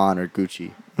 Cole Haan or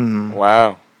Gucci.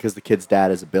 Wow. Because the kid's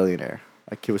dad is a billionaire.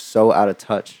 Like, he was so out of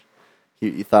touch.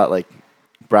 He thought, like,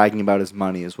 bragging about his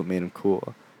money is what made him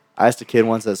cool. I asked a kid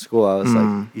once at school, I was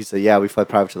like, he said, yeah, we fly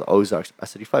private to the Ozarks. I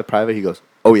said, you fly private? He goes,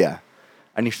 oh, yeah.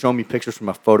 And he showed me pictures from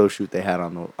a photo shoot they had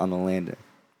on the landing.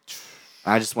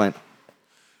 And I just went,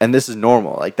 and this is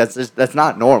normal. Like, that's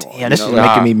not normal. Yeah, this is Nah.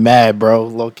 making me mad, bro.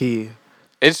 Low key.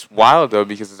 It's wild though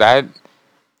because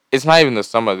it's not even the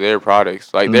sum of their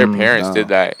products. Like their parents did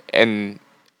that, and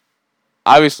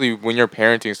obviously when you're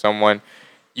parenting someone,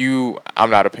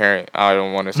 I'm not a parent. I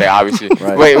don't want to say obviously.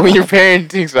 Right. Wait, when you're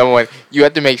parenting someone, you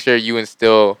have to make sure you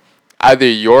instill either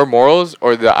your morals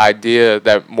or the idea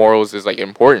that morals is like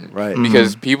important. Right.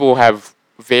 Because people have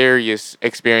various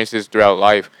experiences throughout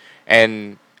life,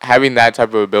 and having that type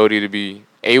of ability to be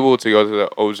able to go to the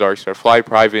Ozarks or fly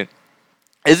private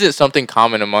isn't something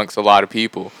common amongst a lot of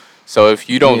people. So if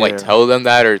you don't like tell them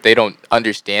that, or they don't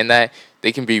understand that,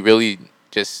 they can be really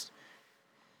just,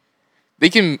 they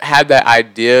can have that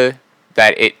idea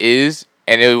that it is,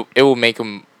 and it will make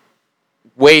them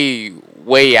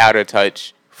way out of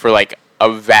touch for like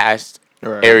a vast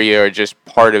area or just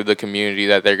part of the community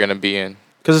that they're gonna be in.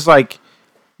 Because it's like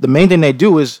the main thing they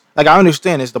do is like, I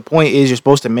understand is the point is you're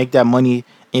supposed to make that money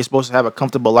and you're supposed to have a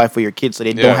comfortable life for your kids so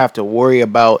they don't have to worry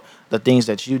about the things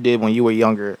that you did when you were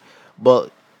younger.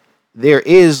 But there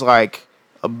is like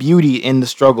a beauty in the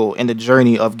struggle, in the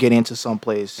journey of getting to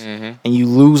someplace, and you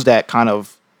lose that kind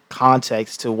of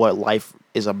context to what life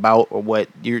is about or what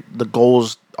the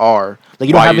goals are. Like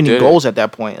you don't have any goals at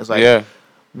that point. It's like,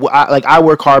 I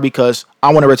work hard because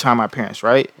I want to retire my parents,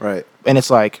 right? Right. And it's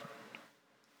like,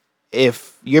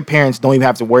 if your parents don't even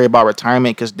have to worry about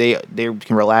retirement because they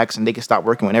can relax and they can stop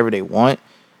working whenever they want,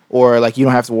 or like you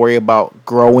don't have to worry about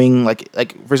growing.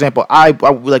 Like for example, I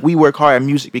like we work hard at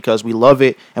music because we love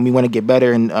it and we want to get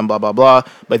better and blah blah blah.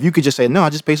 But if you could just say no, I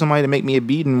just pay somebody to make me a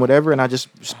beat and whatever, and I just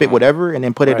spit whatever and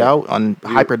then put it out on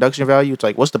high production value. It's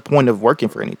like, what's the point of working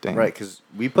for anything? Right, because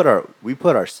we put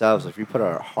ourselves, like we put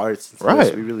our hearts into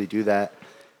this. We really do that,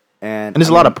 and there's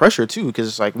a lot of pressure too because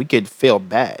it's like we could fail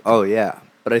bad. Oh yeah,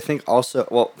 but I think also,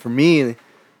 well, for me,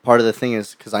 part of the thing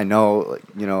is because I know, like,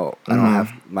 you know, I don't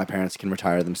have, my parents can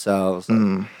retire themselves.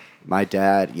 Like, my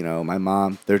dad, you know, my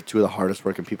mom, they're two of the hardest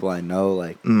working people I know.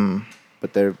 Like,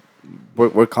 but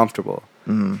we're comfortable.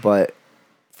 But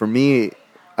for me,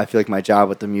 I feel like my job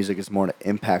with the music is more to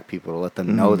impact people, to let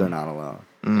them know they're not alone.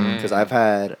 Because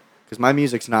because my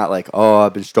music's not like, oh,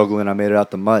 I've been struggling, I made it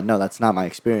out the mud. No, that's not my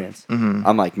experience.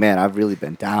 I'm like, man, I've really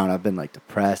been down. I've been like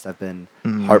depressed. I've been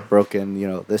heartbroken, you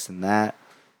know, this and that.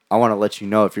 I want to let you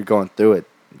know if you're going through it,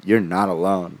 you're not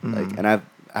alone. Like, and I've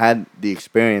had the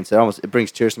experience. It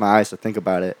brings tears to my eyes to think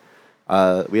about it.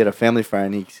 We had a family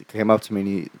friend. He came up to me,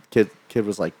 and kid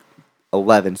was like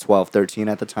 11, 12, 13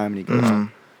 at the time, and he goes,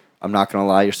 "I'm not gonna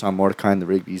lie, your song Mordecai and the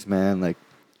Rigby's, man. Like,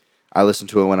 I listen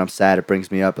to it when I'm sad. It brings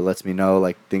me up. It lets me know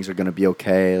like things are gonna be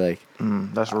okay. Like,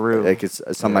 that's real. Like it's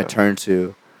something I turn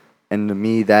to." And to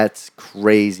me, that's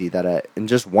crazy and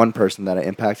just one person that I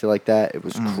impacted like that, it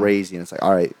was crazy. And it's like,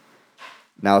 all right,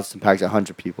 now let's impact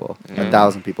 100 people,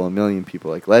 1,000 people, 1,000,000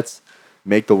 people. Like, let's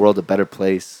make the world a better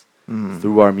place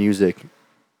through our music.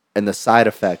 And the side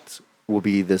effect will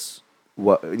be this,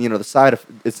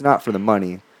 it's not for the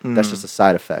money. That's just a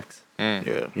side effect.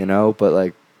 Yeah. You know, but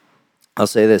like, I'll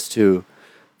say this too,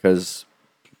 because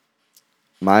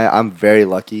I'm very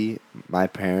lucky. My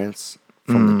parents,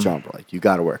 from the jump, like, you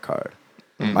got to work hard.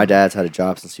 My dad's had a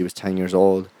job since he was 10 years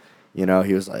old. You know,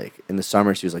 he was like, in the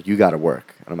summers, he was like, you got to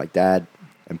work. And I'm like, Dad,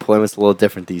 employment's a little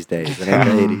different these days than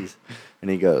in the 80s. And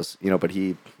he goes, he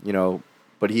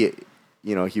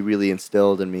really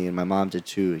instilled in me, and my mom did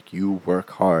too, like, you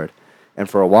work hard. And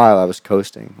for a while, I was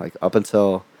coasting. Like, up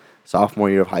until sophomore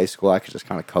year of high school, I could just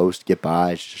kind of coast, get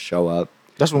by, just show up.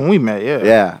 That's when we met, yeah.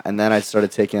 Yeah, and then I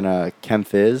started taking Chem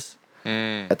Phys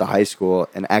at the high school,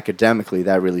 and academically,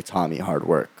 that really taught me hard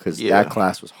work, because that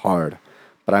class was hard.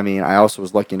 But I mean, I also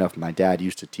was lucky enough, my dad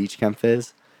used to teach Chem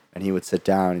Phys, and he would sit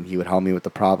down and he would help me with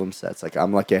the problem sets. Like,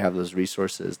 I'm lucky I have those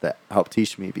resources that help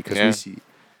teach me, because we see,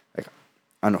 like,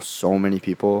 I know so many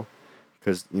people,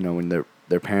 because, you know, when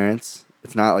their parents,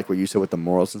 it's not like what you said with the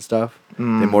morals and stuff. They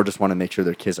more just want to make sure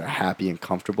their kids are happy and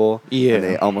comfortable. Yeah. And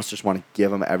they almost just want to give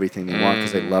them everything they want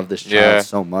because they love this child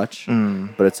so much.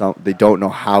 But it's they don't know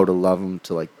how to love them,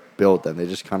 to like build them. They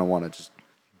just kind of want to just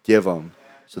give them,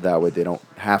 so that way they don't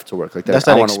have to work. Like, that's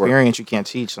that experience you can't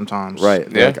teach sometimes.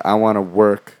 Right. Yeah. Like, I want to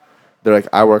work. They're like,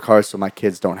 I work hard so my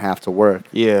kids don't have to work.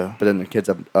 Yeah. But then the kids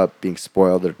end up being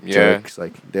spoiled. They're jerks.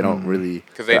 Like, they don't really.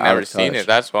 Because they've never seen it.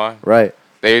 That's why. Right.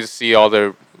 They just see all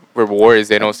the rewards.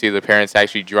 They don't see the parents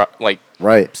actually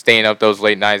staying up those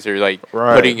late nights, or like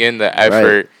putting in the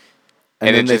effort.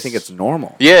 And then they think it's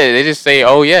normal. Yeah, they just say,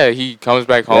 "Oh yeah, he comes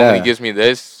back home and he gives me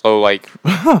this, so like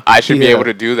I should be able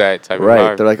to do that." Type of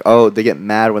vibe. They're like, oh, they get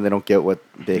mad when they don't get what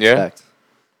they expect.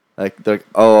 Like, they're like,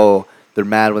 oh, they're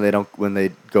mad when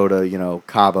they go to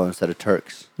Cabo instead of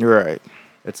Turks. Right.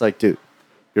 It's like, dude,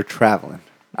 you're traveling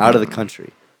out of the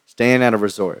country, staying at a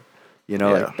resort.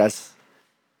 Like, that's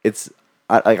it's.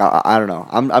 I don't know.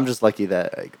 I'm just lucky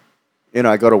that, like,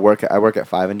 I go to work. I work at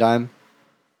Five and Dime,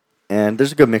 and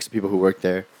there's a good mix of people who work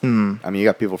there. I mean, you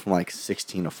got people from like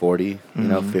 16 to 40,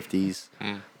 50s.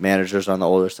 Managers on the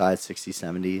older side, 60s,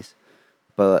 70s.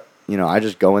 But I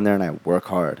just go in there and I work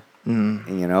hard. And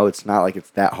it's not like it's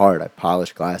that hard. I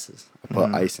polish glasses. I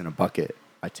put ice in a bucket.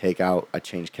 I take out. I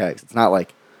change kegs. It's not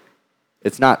like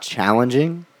it's not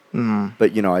challenging,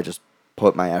 but I just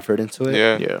put my effort into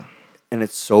it. Yeah. And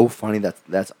it's so funny that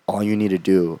that's all you need to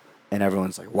do. And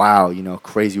everyone's like, wow,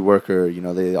 crazy worker.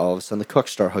 They all of a sudden the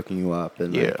cooks start hooking you up.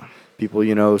 And like,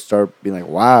 people, start being like,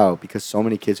 wow, because so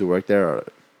many kids who work there,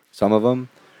 some of them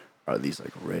are these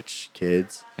like rich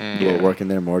kids who are working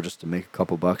there more just to make a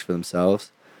couple bucks for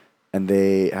themselves. And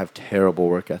they have terrible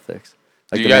work ethics.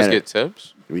 Like, do you guys get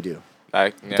tips? We do.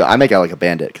 I make out like a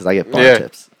bandit because I get bar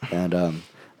tips.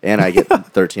 And I get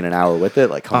 13 an hour with it.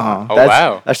 Like, come on. Oh,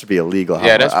 wow. That should be illegal.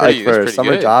 Yeah, that's pretty, for that's pretty a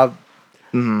summer good. job,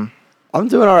 I'm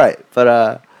doing all right. But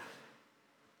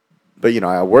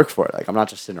I work for it. Like, I'm not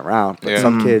just sitting around. But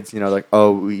some kids, like,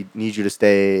 oh, we need you to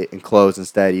stay in clothes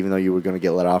instead, even though you were going to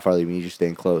get let off early. We need you to stay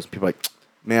in clothes. People are like,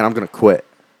 man, I'm going to quit.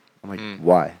 I'm like,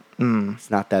 why?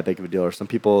 It's not that big of a deal. Or some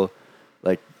people,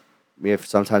 like,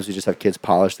 sometimes we just have kids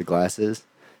polish the glasses.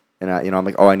 And I'm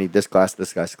like, oh, I need this glass,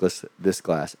 this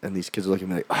glass. And these kids are looking at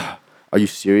me like, oh, are you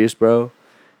serious, bro?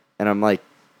 And I'm like,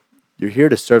 you're here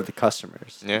to serve the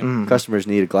customers. Yeah. Customers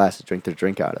need a glass to drink their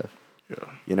drink out of.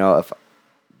 Yeah. If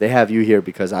they have you here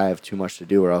because I have too much to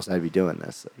do, or else I'd be doing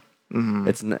this. Like,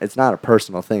 it's not a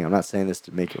personal thing. I'm not saying this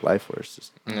to make your life worse.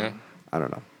 Just I don't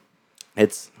know.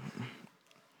 It's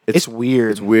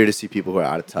weird. It's weird to see people who are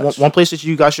out of touch. One place that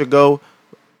you guys should go.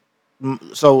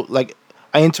 So like,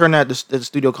 I interned at the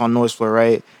studio called Noise Floor,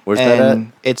 right? Where's that at?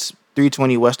 It's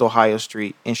 320 West Ohio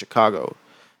Street in Chicago.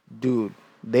 Dude,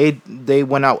 they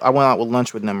went out. I went out with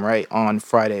lunch with them, right, on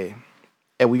Friday,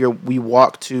 and we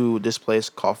walked to this place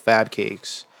called Fab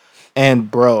Cakes, and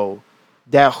bro,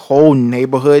 that whole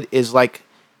neighborhood is like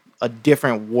a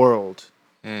different world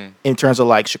in terms of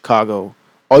like Chicago.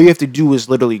 All you have to do is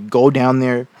literally go down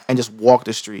there and just walk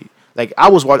the street. Like I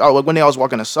was one day I was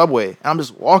walking the subway and I'm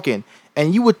just walking,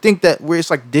 and you would think that it's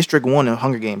like District 1 in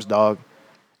Hunger Games, dog.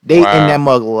 They in that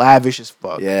mug lavish as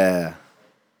fuck. Yeah.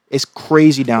 It's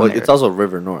crazy down there. It's also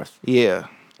River North. Yeah.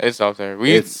 It's out there.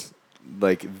 It's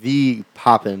like the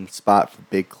poppin' spot for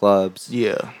big clubs.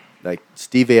 Yeah. Like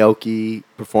Steve Aoki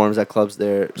performs at clubs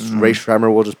there. Ray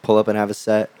Schremer will just pull up and have a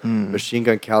set. Machine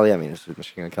Gun Kelly, it's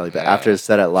Machine Gun Kelly, but after his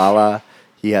set at Lala,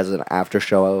 he has an after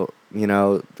show.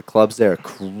 The clubs there are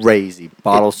crazy.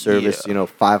 Bottle service,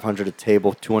 500 a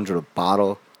table, 200 a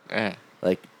bottle.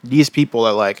 Like these people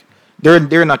are like they're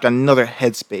in like another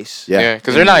headspace. Yeah,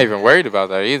 because they're not even worried about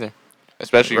that either,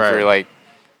 especially for like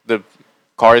the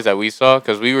cars that we saw.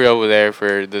 Because we were over there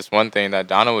for this one thing that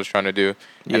Donna was trying to do,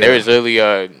 and there was literally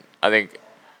I think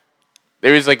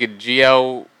there was like a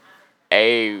GLA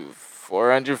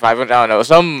 400, 500, I don't know,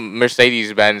 some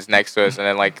Mercedes Benz next to us, and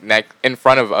then like in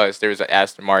front of us there was an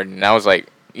Aston Martin, and I was like,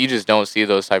 you just don't see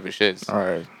those type of shits. All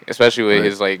right. Especially with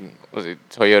his like, was it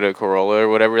Toyota Corolla or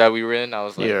whatever that we were in? I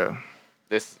was like,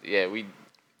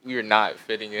 we are not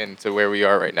fitting into where we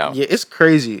are right now. Yeah, it's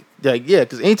crazy. Like,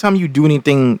 because anytime you do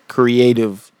anything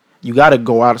creative, you got to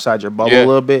go outside your bubble a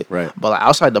little bit. Right. But like,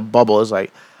 outside the bubble is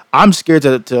like, I'm scared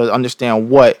to understand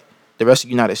what the rest of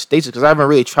the United States is, because I haven't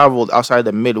really traveled outside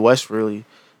the Midwest really.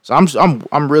 So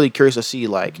I'm really curious to see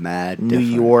like New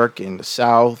York and the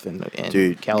South and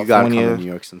Dude, California. You gotta come to New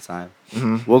York sometime.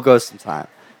 We'll go sometime.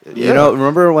 Yeah.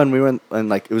 Remember when we were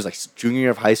it was like junior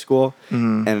year of high school,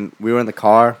 and we were in the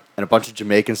car, and a bunch of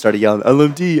Jamaicans started yelling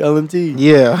LMD, LMD.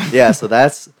 Yeah. Yeah. So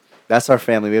that's our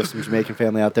family. We have some Jamaican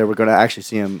family out there. We're gonna actually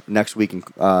see them next week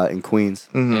in Queens.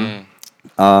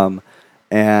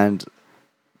 And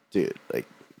dude, like,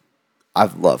 I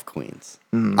love Queens.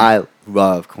 I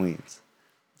love Queens.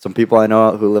 Some people I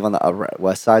know who live on the Upper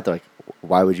West Side, they're like,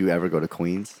 why would you ever go to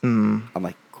Queens? I'm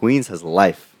like, Queens has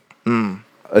life.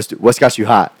 What's got you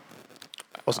hot?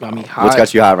 What's got me hot? What's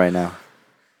got you hot right now?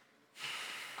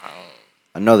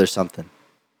 I know there's something.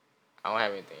 I don't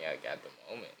have anything at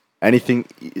the moment. Anything,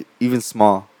 even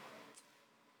small.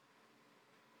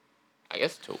 I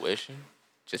guess tuition.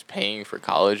 Just paying for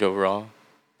college overall.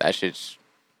 That shit's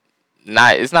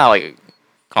not, it's not like a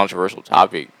controversial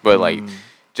topic, but like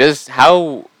just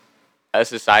how a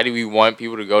society we want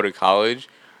people to go to college,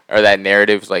 or that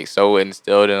narrative's like so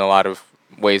instilled in a lot of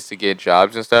ways to get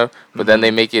jobs and stuff, but then they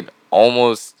make it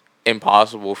almost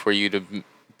impossible for you to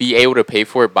be able to pay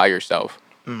for it by yourself.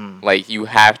 Like you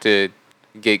have to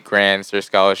get grants or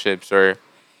scholarships or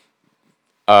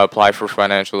apply for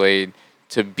financial aid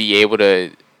to be able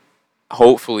to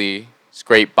hopefully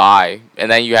scrape by,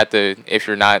 and then you have to, if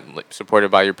you're not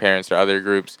supported by your parents or other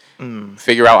groups,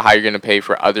 figure out how you're going to pay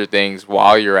for other things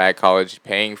while you're at college,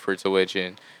 paying for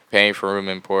tuition, paying for room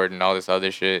and board, and all this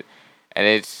other shit. And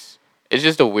it's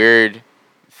just a weird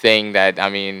thing that, I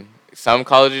mean, some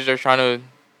colleges are trying to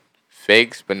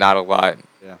fix, but not a lot.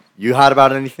 Yeah. You hot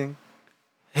about anything?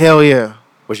 Hell yeah.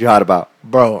 What you hot about?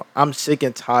 Bro, I'm sick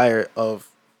and tired of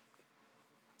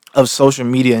social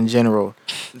media in general.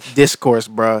 Discourse,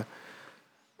 bro.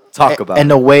 Talk about and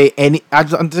it. the way matter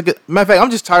of fact,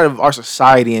 I'm just tired of our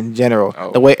society in general.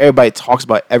 Oh. The way everybody talks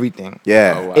about everything.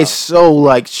 Yeah. Oh, wow. It's so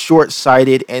like short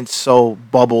sighted and so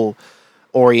bubble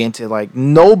oriented. Like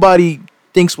nobody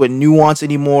thinks with nuance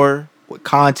anymore, with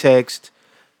context.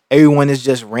 Everyone is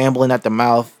just rambling at the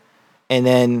mouth, and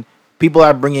then people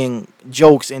are bringing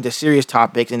jokes into serious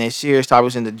topics, and then serious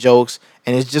topics into jokes,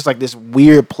 and it's just like this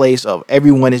weird place of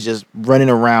everyone is just running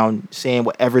around saying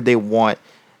whatever they want,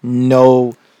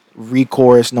 no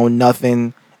recourse, no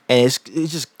nothing, and it's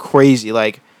just crazy.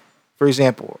 Like, for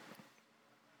example,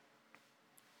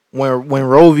 when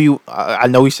Roe v. I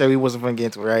know we said we wasn't gonna get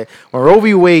into it, right? When Roe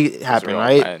v. Wade happened, real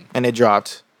right, bad. and it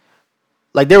dropped,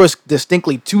 like there was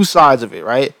distinctly two sides of it,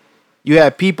 right? You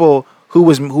had people who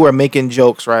were making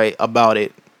jokes, right, about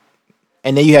it,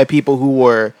 and then you had people who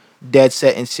were dead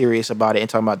set and serious about it and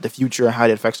talking about the future and how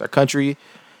it affects our country,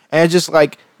 and it's just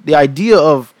like the idea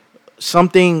of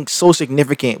something so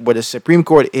significant where the Supreme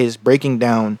Court is breaking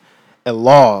down a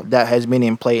law that has been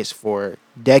in place for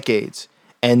decades.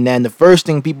 And then the first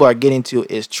thing people are getting to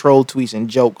is troll tweets and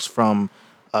jokes from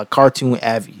Cartoon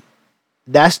Avi.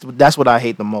 That's what I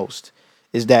hate the most,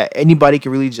 is that anybody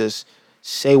can really just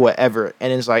say whatever.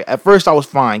 And it's like, at first I was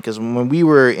fine because when we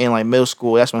were in like middle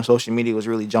school, that's when social media was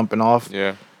really jumping off.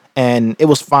 Yeah. And it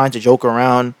was fine to joke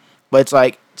around. But it's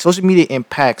like social media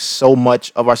impacts so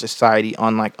much of our society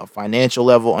on like a financial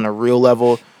level, on a real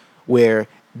level, where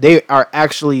they are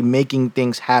actually making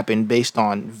things happen based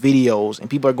on videos, and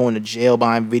people are going to jail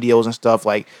behind videos and stuff.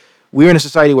 Like, we're in a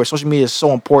society where social media is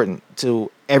so important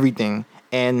to everything,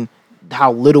 and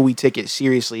how little we take it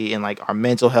seriously in like our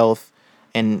mental health,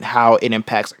 and how it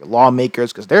impacts like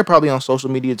lawmakers, because they're probably on social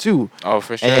media too. Oh,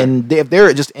 for sure. And if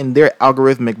they're just in their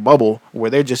algorithmic bubble where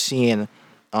they're just seeing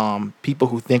people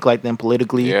who think like them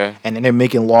politically, Yeah. and then they're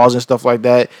making laws and stuff like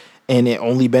that, and it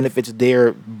only benefits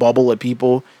their bubble of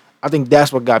people. I think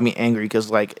that's what got me angry,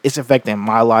 because like it's affecting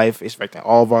my life, it's affecting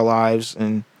all of our lives,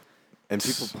 and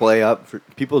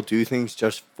people do things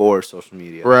just for social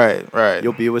media. right.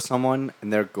 You'll be with someone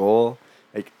and their goal,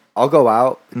 like I'll go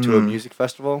out to a music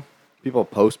festival. People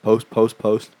post.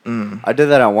 I did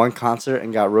that at one concert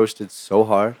and got roasted so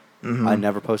hard. I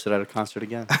never posted at a concert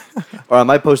again. Or I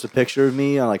might post a picture of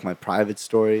me on like my private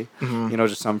story,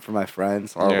 just something for my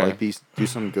friends, or Yeah. like do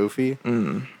something goofy.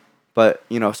 But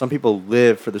some people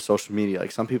live for the social media.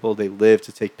 Like some people, they live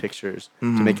to take pictures to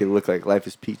make it look like life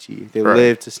is peachy. They Right.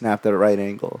 live to snap that right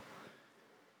angle.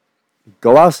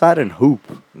 Go outside and hoop.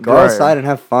 Go Right. outside and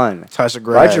have fun. Touch the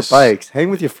grass. Ride your bikes. Hang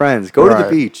with your friends. Go to the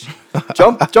Right. beach.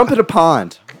 Jump in a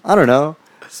pond. I don't know.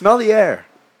 Smell the air.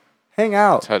 Hang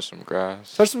out. Touch some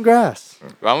grass. Touch some grass.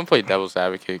 I'm gonna play devil's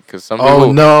advocate because some Oh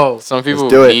people, no. some people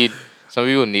do it. need, some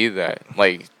people need that.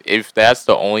 Like, if that's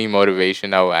the only motivation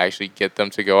that will actually get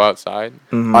them to go outside.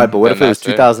 All right, but what Then if it was that's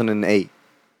it. 2008,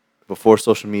 before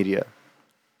social media?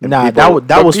 And Nah, people-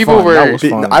 that was people fun. were- That was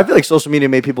fun. I feel like social media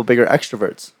made people bigger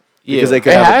extroverts. Yeah. Because they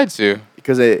could They have had to.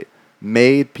 because it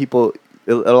made people.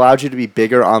 It allowed you to be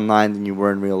bigger online than you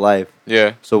were in real life.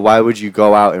 Yeah. So why would you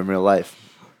go out in real life?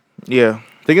 Yeah.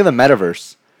 Think of the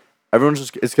metaverse.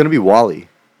 It's going to be Wall-E.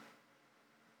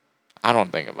 I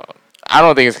don't think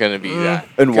it's gonna be that.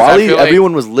 In 'Cause I Wall-E, feel like-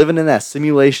 everyone was living in that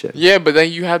simulation. Yeah, but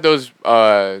then you have those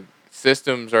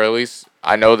systems, or at least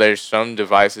I know there's some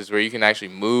devices where you can actually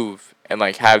move and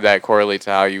like have that correlate to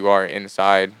how you are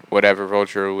inside whatever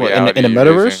virtual What, reality. in the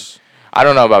you're using. metaverse? I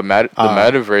don't know about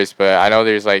the metaverse, but I know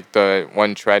there's like the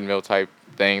one treadmill type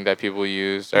thing that people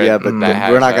use. Yeah, but that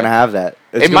has we're not that. going to have that.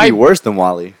 It's It going to be might- worse than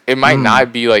Wall-E. It might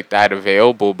not be like that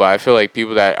available, but I feel like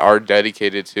people that are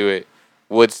dedicated to it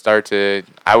would start to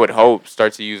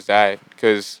use that,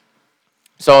 because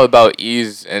it's all about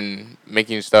ease and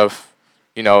making stuff,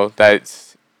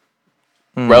 that's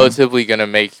relatively gonna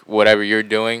make whatever you're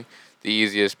doing the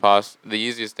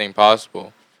easiest thing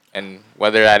possible. And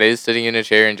whether that is sitting in a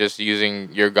chair and just using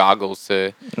your goggles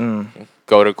to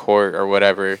go to court or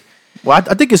whatever. Well,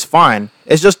 I think it's fine.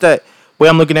 It's just that way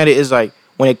I'm looking at it is like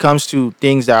when it comes to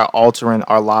things that are altering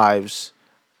our lives,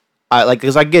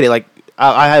 because I get it. Like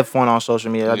I have fun on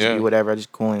social media. I just Yeah. do whatever. I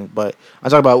just cooling. But I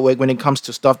talk about when it comes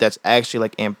to stuff that's actually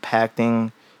like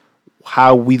impacting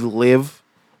how we live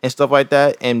and stuff like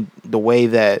that, and the way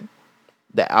that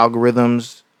the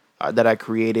algorithms that I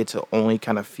created to only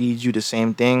kind of feed you the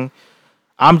same thing.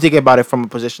 I'm thinking about it from a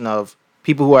position of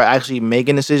people who are actually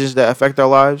making decisions that affect our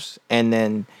lives, and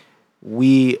then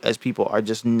we as people are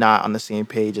just not on the same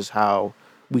page as how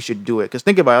we should do it. Because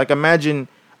think about it, like imagine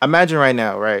right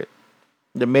now, right?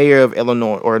 the mayor of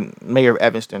Illinois or mayor of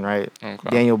Evanston, right? Okay.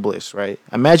 Daniel Bliss, right?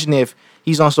 Imagine if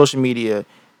he's on social media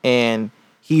and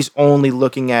he's only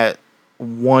looking at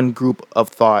one group of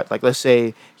thought. Like, let's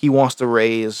say he wants to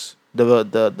raise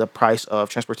the price of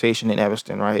transportation in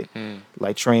Evanston, right?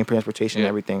 Like train transportation and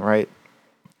everything, right?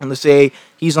 And let's say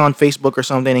he's on Facebook or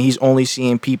something and he's only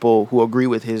seeing people who agree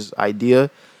with his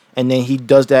idea, and then he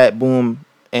does that, boom,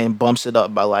 and bumps it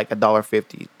up by like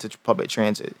 $1.50 to public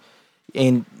transit.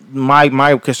 And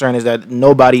my concern is that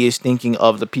nobody is thinking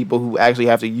of the people who actually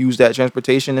have to use that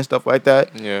transportation and stuff like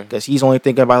that. Yeah. Because he's only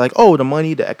thinking about like, oh, the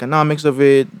money, the economics of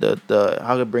it, the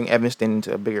how to bring Evanston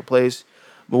into a bigger place.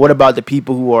 But what about the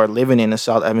people who are living in the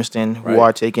South Evanston who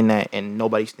are taking that and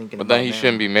nobody's thinking But about then he them?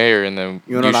 shouldn't be mayor, and then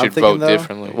You know you what I'm should thinking, vote though?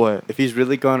 differently. What? If he's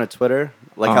really going to Twitter,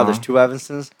 like how there's two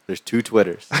Evanstons, there's two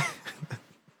Twitters.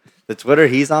 The Twitter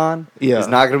he's on is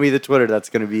not going to be the Twitter that's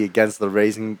going to be against the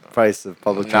raising price of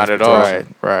public Not at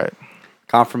transportation. all. Right.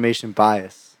 Confirmation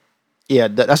bias. Yeah,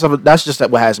 that's just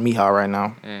what has me hot right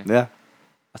now. Yeah,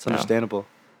 that's understandable.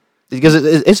 Because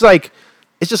it's like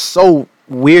it's just so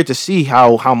weird to see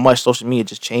how much social media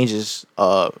just changes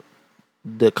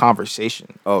the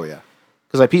conversation. Oh yeah,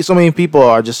 because like so many people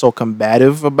are just so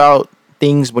combative about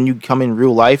things when you come in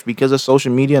real life because of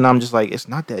social media, and I'm just like, it's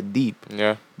not that deep.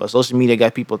 Yeah. But social media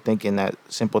got people thinking that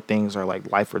simple things are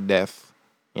like life or death.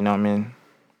 You know what I mean?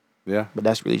 Yeah. But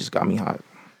that's really just got me hot.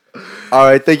 All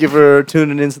right, thank you for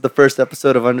tuning in to the first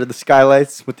episode of Under the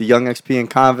Skylights with the Young XP in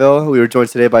Conville. We were joined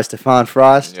today by Stephon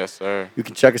Frost. Yes, sir. You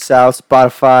can check us out,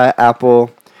 Spotify,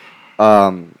 Apple,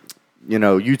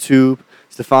 YouTube.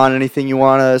 Stephon, anything you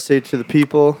want to say to the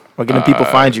people? Where can the people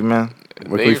find you, man?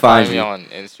 Where They can we can find find me you? on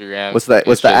Instagram. What's the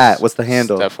It's at? just What's the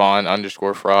handle?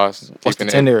 Stephon_Frost. What's the Keeping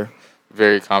it Tinder?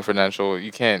 very confidential.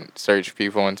 You can't search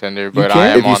people on Tinder, You but I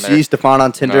can't? am If you on there. see Stephon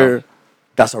on Tinder,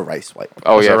 that's a right swipe.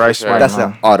 Oh That's yeah, a right for sure. swipe. That's man.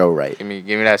 an auto right. Give me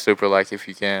that super like if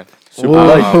you can. Super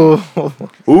Ooh.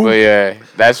 But yeah,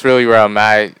 that's really where I'm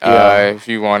at. Yeah. If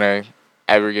you want to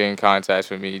ever get in contact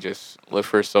with me, just look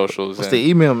for socials. What's and the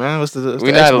email, man? What's the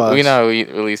we Xbox? not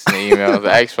releasing the email. The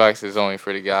Xbox is only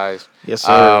for the guys. Yes,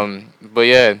 sir. But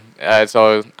yeah, that's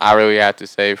all I really have to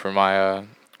say for my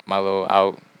my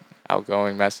little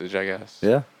outgoing message, I guess.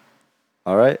 Yeah.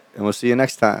 All right, and we'll see you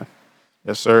next time.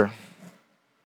 Yes, sir.